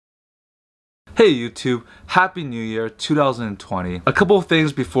Hey YouTube, Happy New Year 2020. A couple of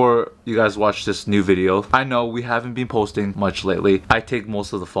things before you guys watch this new video. I know we haven't been posting much lately. I take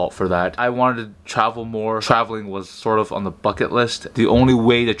most of the fault for that. I wanted to travel more. Traveling was sort of on the bucket list. The only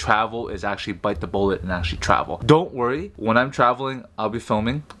way to travel is actually bite the bullet and actually travel. Don't worry, when I'm traveling, I'll be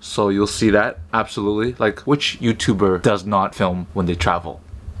filming. So you'll see that, absolutely. Like, which YouTuber does not film when they travel?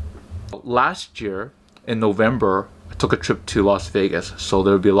 Last year, in November, I took a trip to Las Vegas, so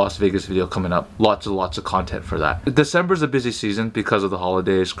there'll be a Las Vegas video coming up. Lots of content for that. December's a busy season because of the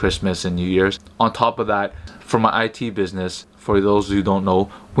holidays, Christmas and New Year's. On top of that, for my IT business, for those who don't know,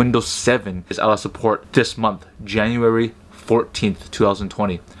 Windows 7 is out of support this month, January 14th,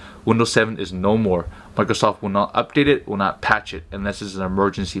 2020. Windows 7 is no more. Microsoft will not update it, will not patch it, unless it's an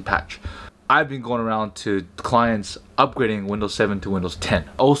emergency patch. I've been going around to clients upgrading Windows 7 to Windows 10.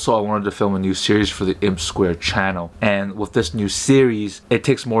 Also, I wanted to film a new series for the impsquared channel. And with this new series, it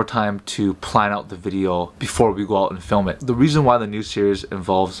takes more time to plan out the video before we go out and film it. The reason why the new series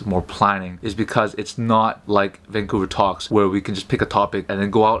involves more planning is because it's not like Vancouver Talks, where we can just pick a topic and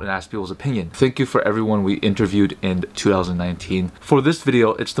then go out and ask people's opinion. Thank you for everyone we interviewed in 2019. For this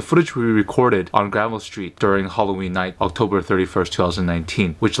video, it's the footage we recorded on Granville Street during Halloween night, October 31st,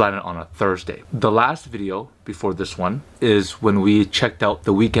 2019, which landed on a Thursday. The last video before this one is when we checked out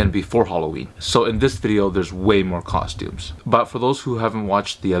the weekend before Halloween. So in this video, there's way more costumes. But for those who haven't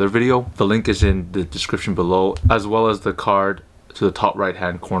watched the other video, the link is in the description below, as well as the card to the top right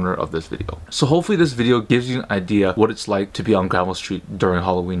hand corner of this video. So hopefully this video gives you an idea what it's like to be on Granville Street during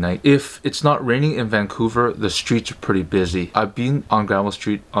Halloween night. If it's not raining in Vancouver, the streets are pretty busy. I've been on Granville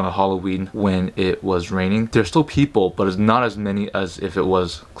Street on a Halloween when it was raining. There's still people, but it's not as many as if it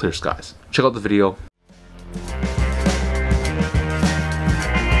was clear skies. Check out the video.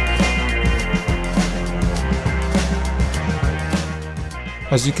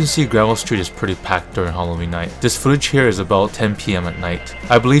 As you can see, Granville Street is pretty packed during Halloween night. This footage here is about 10 p.m. at night.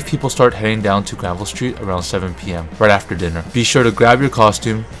 I believe people start heading down to Granville Street around 7 p.m. right after dinner. Be sure to grab your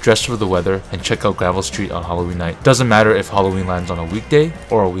costume, dress for the weather, and check out Granville Street on Halloween night. Doesn't matter if Halloween lands on a weekday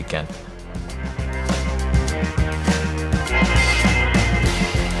or a weekend.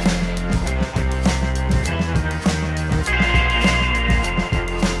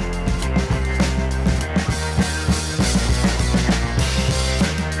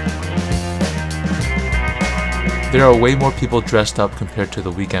 There are way more people dressed up compared to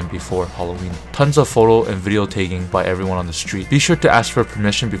the weekend before Halloween. Tons of photo and video taking by everyone on the street. Be sure to ask for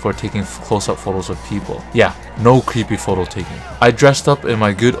permission before taking close-up photos of people. Yeah, no creepy photo taking. I dressed up in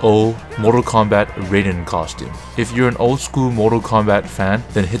my good old Mortal Kombat Raiden costume. If you're an old school Mortal Kombat fan,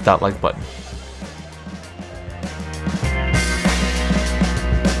 then hit that like button.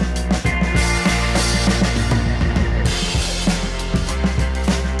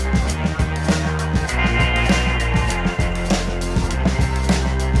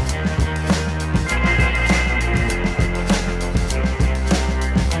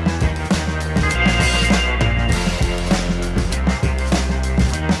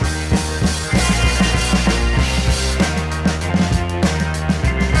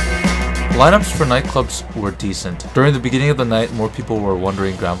 Lineups for nightclubs were decent. During the beginning of the night, more people were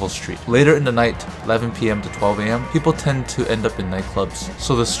wandering Granville Street. Later in the night, 11 p.m. to 12 a.m., people tend to end up in nightclubs,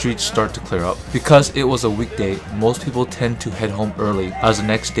 so the streets start to clear up. Because it was a weekday, most people tend to head home early, as the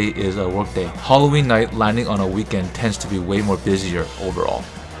next day is a workday. Halloween night landing on a weekend tends to be way more busier overall.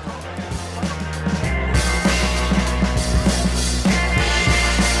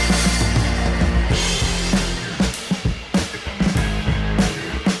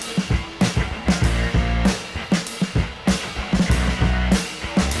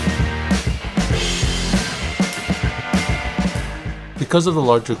 Because of the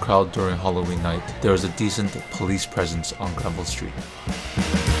larger crowd during Halloween night, there is a decent police presence on Granville Street.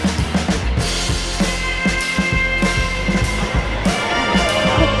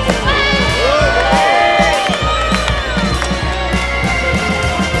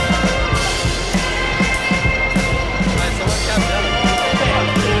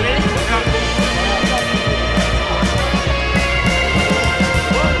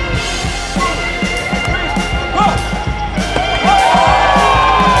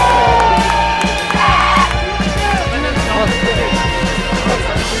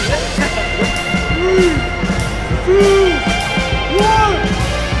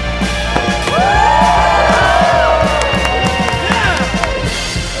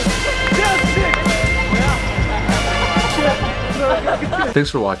 Thanks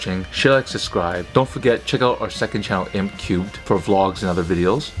for watching. Share, like, subscribe. Don't forget, check out our second channel, Imp Cubed, for vlogs and other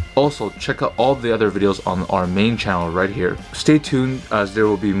videos. Also, check out all the other videos on our main channel right here. Stay tuned as there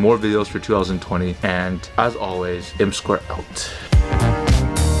will be more videos for 2020. And as always, impsquared out.